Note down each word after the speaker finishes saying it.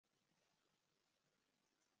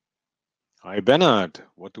Hi, Bernard.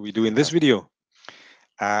 What do we do Hi, in this Carsten. video?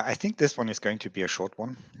 I think this one is going to be a short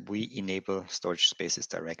one. We enable storage spaces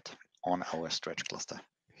direct on our storage cluster.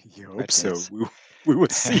 You hope Right? And so. it's We will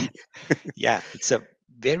see. yeah, it's a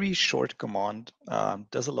very short command.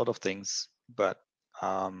 Does a lot of things, but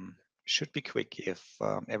should be quick if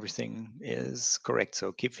everything is correct.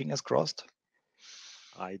 So keep fingers crossed.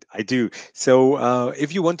 I do. So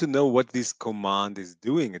if you want to know what this command is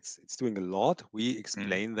doing, it's doing a lot. We Mm-hmm.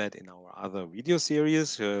 explain that in our other video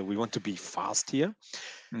series. We want to be fast here.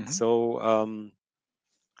 Mm-hmm. So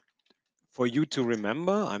for you to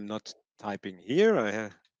remember, I'm not typing here. I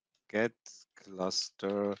get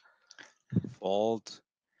cluster fault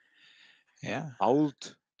Yeah,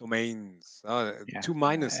 alt domains. yeah. Two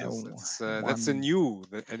minuses. That's a One, new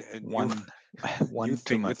one, new one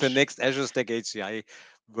too thing. With the much. next Azure Stack HCI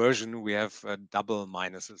version, we have double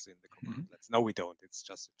minuses in the Mm-hmm. command. No, we don't. It's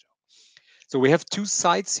just a joke. So we have two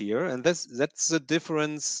sites here, and that's the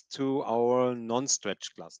difference to our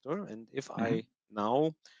non-stretch cluster. And if Mm-hmm. I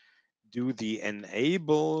now do the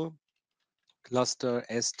enable cluster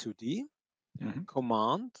S2D Mm-hmm.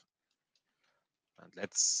 command, and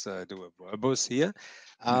let's do a verbose here,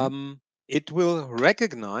 Mm-hmm. it will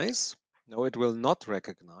recognize. No, it will not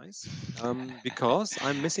recognize because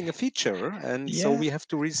I'm missing a feature. And so Yeah. we have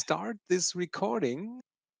to restart this recording.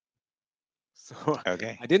 So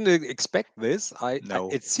Okay. I didn't expect this. No,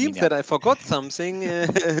 It me seems that neither. I forgot something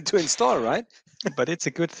to install, right? But it's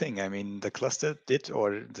a good thing. I mean, the cluster did,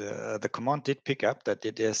 or the command did pick up that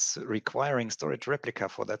it is requiring storage replica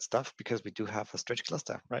for that stuff because we do have a stretch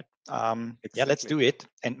cluster, right? Yeah, let's Exactly. do it,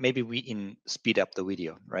 and maybe we in speed up the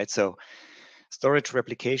video, right? So storage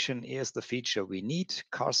replication is the feature we need.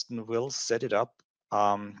 Carsten will set it up.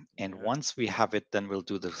 And Yeah. once we have it, then we'll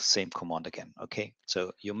do the same command again. Okay.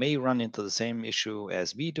 So you may run into the same issue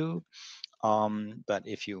as we do. But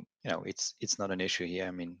if it's not an issue here.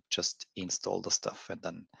 I mean, just install the stuff and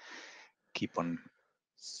then keep on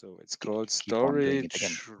So it's called keep on doing it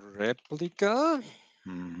again. storage replica.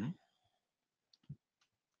 Hmm.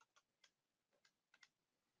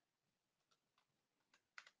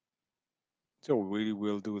 So we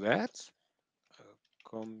will do that.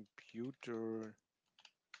 Computer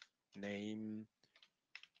name.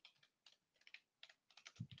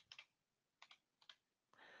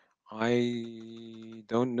 I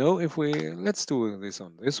don't know if let's do this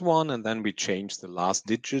on this one, and then we change the last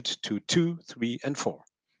digit to 2, 3, and 4.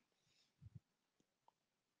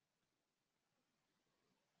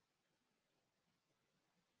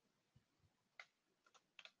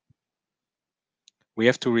 We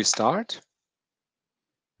have to restart.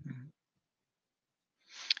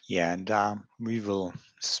 Yeah, and we will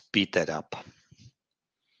speed that up.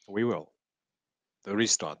 We will. The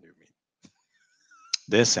restart, you mean?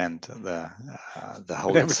 This and the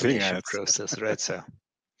But whole everything installation else. process, right? So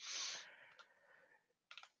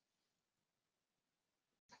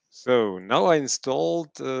So now I installed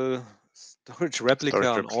storage replica storage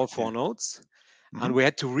on replica. all 4 Yeah. nodes, Hmm. and we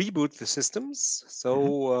had to reboot the systems. Hmm.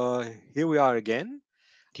 So here we are again.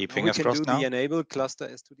 Keep Now we fingers can do crossed the now. enable cluster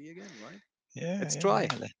S2D again, right? Yeah, Let's yeah, try.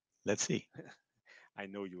 yeah. Let's see. I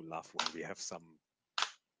know you love when we have some.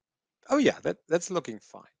 Oh yeah, that's looking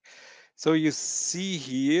fine. So you see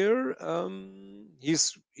here,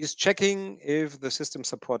 he's checking if the system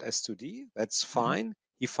support S2D. That's Hmm. fine.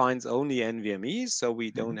 He finds only NVMe, so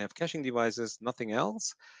we Hmm. don't have caching devices, nothing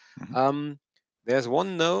else. Hmm. There's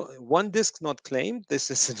one disk not claimed.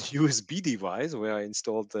 This is a USB device where I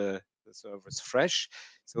installed the servers fresh.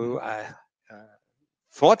 Hmm. So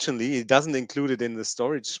fortunately, it doesn't include it in the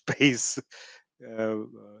storage space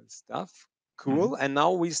stuff. Hmm. Cool. And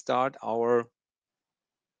now we start our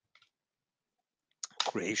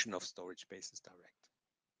creation of storage spaces direct.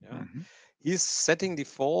 Yeah. Hmm. He's setting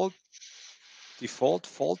default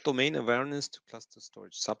fault domain awareness to cluster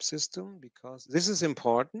storage subsystem because this is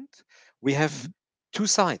important. We have Hmm. two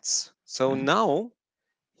sites. So Hmm. now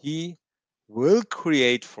he will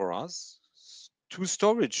create for us two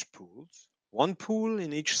storage pools, one pool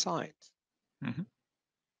in each site. Hmm.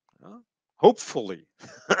 Yeah? Hopefully,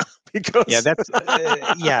 Yeah, because that's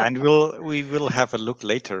yeah, and we will have a look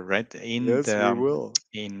later, right, in yes, the we will.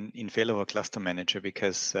 in Failover Cluster Manager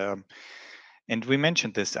because and we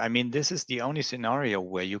mentioned this. I mean, this is the only scenario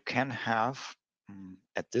where you can have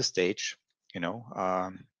at this stage,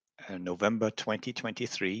 November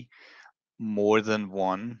 2023, more than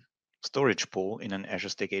one storage pool in an Azure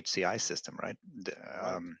Stack HCI system, right?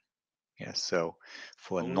 Right. Yeah, so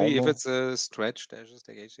for Only if normal, it's a stretched Azure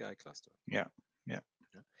Stack HCI cluster. yeah, yeah.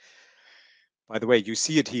 Yeah. By the way, you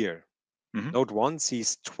see it here. Hmm. Node 1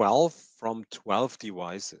 sees 12 from 12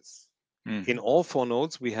 devices. Hmm. In all 4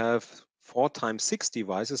 nodes, we have 4 times 6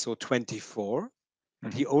 devices, so 24,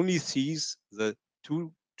 but he Mhm. only sees the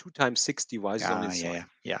two times 6 devices on Ah, his yeah, side. yeah,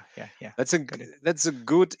 yeah, yeah, yeah. That's a Got it. that's a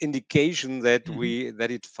good indication that Mhm.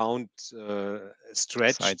 it found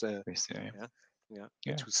Side stretched, space, yeah, yeah, yeah,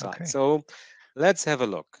 the yeah. two sides. Okay. So let's have a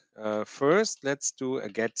look. First, let's do a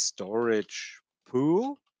get storage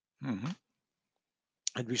pool, Mhm.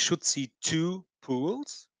 and we should see two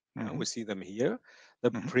pools. Yeah, Mhm. we see them here.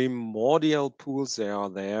 The Mhm. primordial pools, they are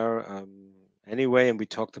there anyway, and we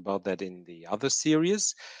talked about that in the other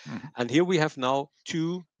series. Mhm. And here we have now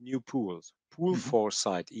two new pools, pool Mhm. for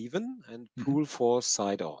side even and Mhm. pool for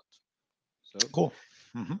side odd. So, Cool.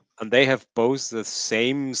 Mhm. and they have both the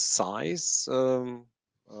same size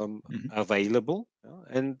Mhm. available, yeah,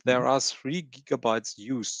 and Mhm. there are 3 GB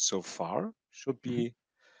used so far. Mhm.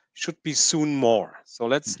 Should be soon more. So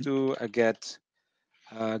let's Mhm. do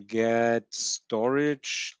get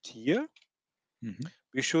storage tier. Mhm.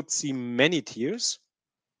 We should see many tiers.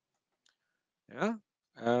 Yeah.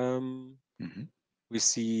 Um, Mhm. we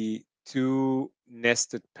see two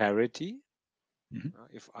nested parity. Mhm.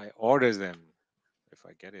 If I order them, if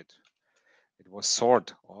I get it, it was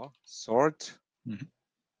sort or sort. Mhm.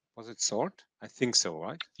 Was it sort? I think so,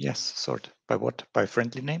 right? Yes, sort. By what? By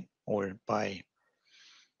friendly name or by?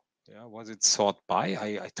 Yeah. Was it sort by?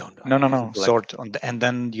 I don't. No, I no, no. didn't like Sort on the, and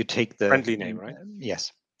then you take the friendly name, right?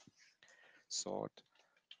 yes. Sort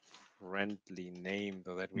friendly name,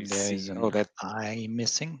 so that we There is see. Oh, an I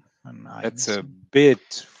missing. An I that's a missing.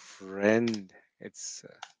 bit friend. It's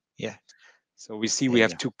Yeah. so we see There we you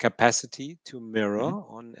have go. two capacity, two mirror Mhm.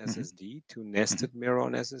 on Mhm. SSD, two Mhm. nested mirror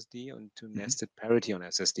on SSD, and two Mhm. nested parity on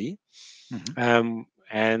SSD. Mhm.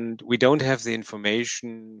 And we don't have the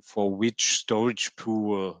information for which storage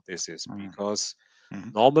pool this is, Mhm. because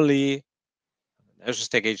Mhm. normally Azure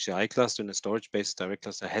Stack HCI cluster and a storage-based direct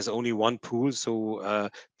cluster has only one pool. So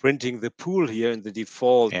printing the pool here in the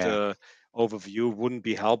default Yeah. overview wouldn't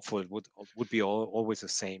be helpful. It would be always the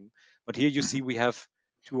same. But here you Mhm. see we have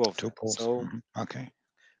two of Two them. poles. So Mhm. Okay.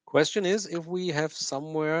 question is if we have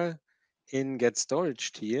somewhere in get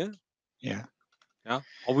storage tier, Yeah. yeah,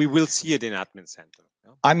 or we will see it in admin center.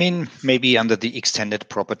 Yeah, I mean, maybe under the extended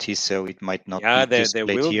properties, so it might not yeah, be there displayed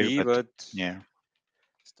will here, be, but but yeah,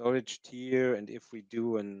 storage tier, and if we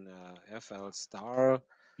do an FL star,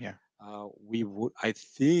 yeah, we would, I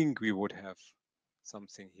think we would have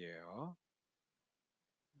something here. Huh?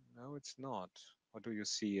 No, it's not. Or do you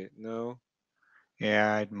see it? No.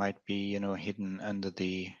 yeah. It might be, hidden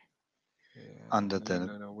Yeah, under no, the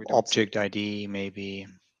no, no, we don't see it. object ID, maybe,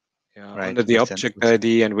 Yeah, right? under the object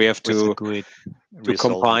ID, and we have with a to GUID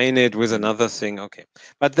resolve it. combine it with Mm, another thing. Okay,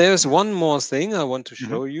 but there's mm, one more thing I want to mhm.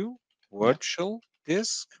 show you. Yeah. Virtual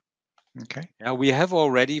disk. Okay. Yeah, we have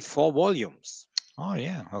already 4 volumes. Oh,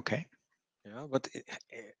 yeah. Okay. Yeah, but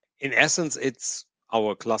in essence, it's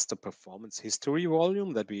our cluster performance history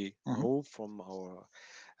volume that we Hmm. know from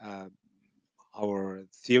uh, our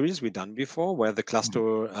theories we done before, where the Hmm.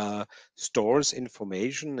 cluster stores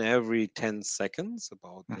information every 10 seconds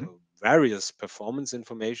about Hmm. the various performance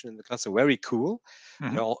information in the cluster. Very cool.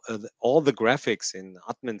 Hmm. All the graphics in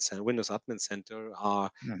admin center, Windows Admin Center are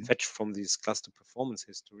Hmm. fetched from this cluster performance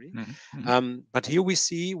history. Hmm. Hmm. But here we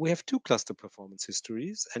see we have two cluster performance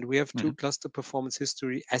histories, and we have two Hmm. cluster performance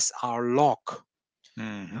history SR log.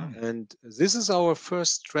 Hmm. And this is our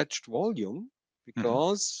first stretched volume, Hmm.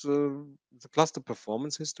 because the cluster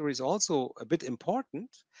performance history is also a bit important.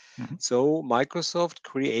 Hmm. So Microsoft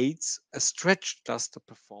creates a stretched cluster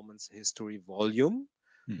performance history volume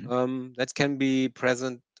Hmm. that can be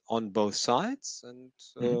present on both sides, and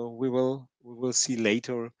Hmm. we will see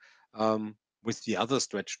later with the other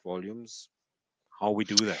stretched volumes how we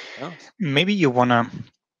do that. Yeah. Maybe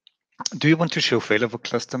do you want to show Failover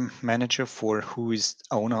Cluster Manager for who is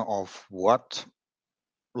owner of what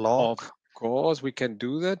log? Of course, we can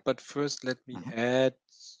do that, but first let me Hmm. add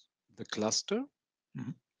the cluster.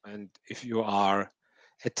 Hmm. And if you are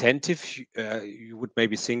attentive, you would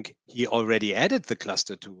maybe think he already added the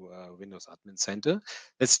cluster to Windows Admin Center.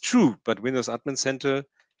 That's true, but Windows Admin Center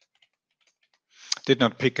Did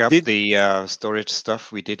not pick up did, the storage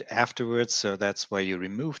stuff we did afterwards, so that's why you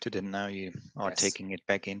removed it, and now you are yes. taking it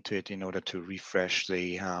back into it in order to refresh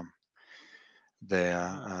the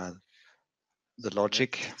Ah,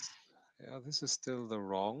 logic. let's, yeah, this is still the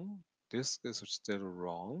wrong. This is still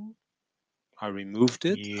wrong. I removed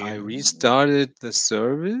it. I You restarted the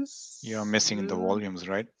you're service. missing in the volumes,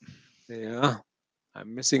 right? Yeah,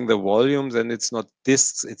 I'm missing the volumes, and it's not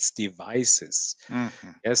disks, it's devices. Hmm.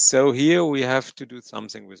 Yes, so here we have to do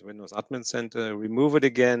something with Windows Admin Center, remove it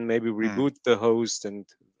again, maybe Mm. reboot the host and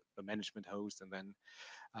the management host, and then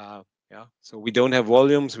Yeah, so we don't have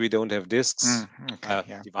volumes, we don't have disks, Okay,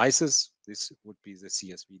 yeah. devices. This would be the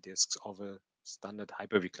CSV disks of a standard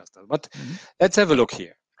Hyper-V cluster. But Hmm. let's have a look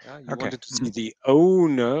here. Yeah, you Okay. wanted to see the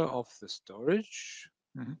owner of the storage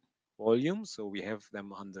Hmm. volume, so we have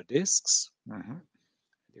them under disks. Hmm.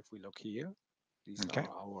 If we look here, these Okay. are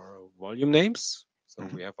our volume names. So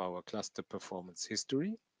Hmm. we have our cluster performance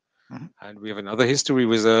history, Hmm. and we have another history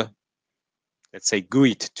with a, let's say,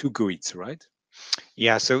 GUID, two GUIDs, right?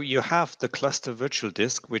 Yeah, so you have the cluster virtual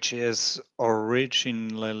disk, which is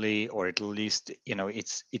originally, or at least,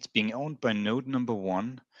 it's being owned by node number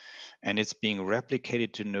one, and it's being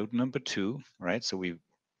replicated to node number two, right? So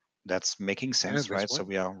that's making Yeah, sense, this right? So one.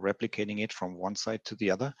 we are replicating it from one side to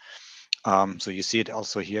the other. So you see it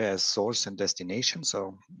also here as source and destination.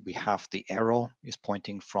 So we have the arrow is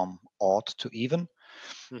pointing from odd to even.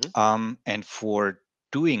 Mhm. And for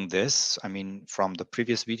doing this, I mean, from the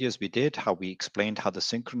previous videos we did, how we explained how the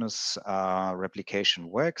synchronous replication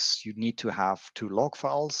works, you need to have two log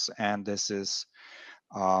files, and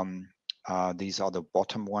um, these are the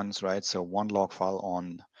bottom ones, right? So one log file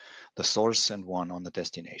on the source and one on the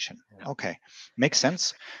destination. Yeah. Okay, makes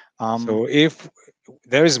sense. Um, So if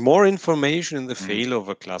there is more information in the mm,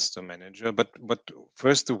 Failover Cluster Manager, but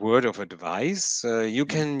first a word of advice: you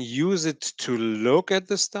mm, can use it to look at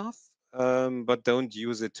the stuff, but don't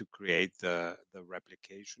use it to create the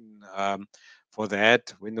replication. For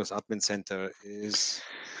that, Windows Admin Center is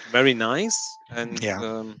very nice, and yeah,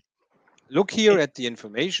 look here it, at the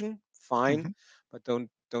information, fine, mhm, but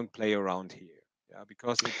don't play around here. Yeah,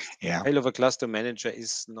 because it's yeah. Failover Cluster Manager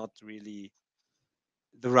is not really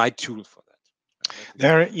the right tool for that. That is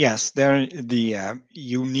There, my yes, opinion. there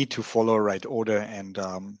you need to follow right order, and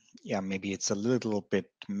yeah, maybe it's a little bit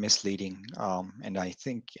misleading. And I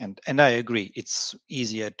think, and I agree, it's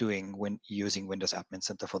easier doing when using Windows Admin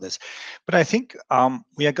Center for this. But I think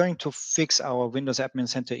we are going to fix our Windows Admin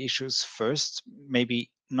Center issues first. Maybe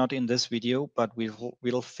not in this video, but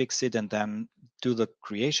we'll fix it and then do the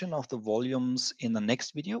creation of the volumes in the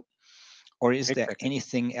next video. Or is there Exactly.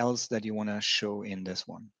 anything else that you want to show in this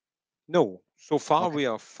one? No, so far Okay. we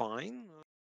are fine.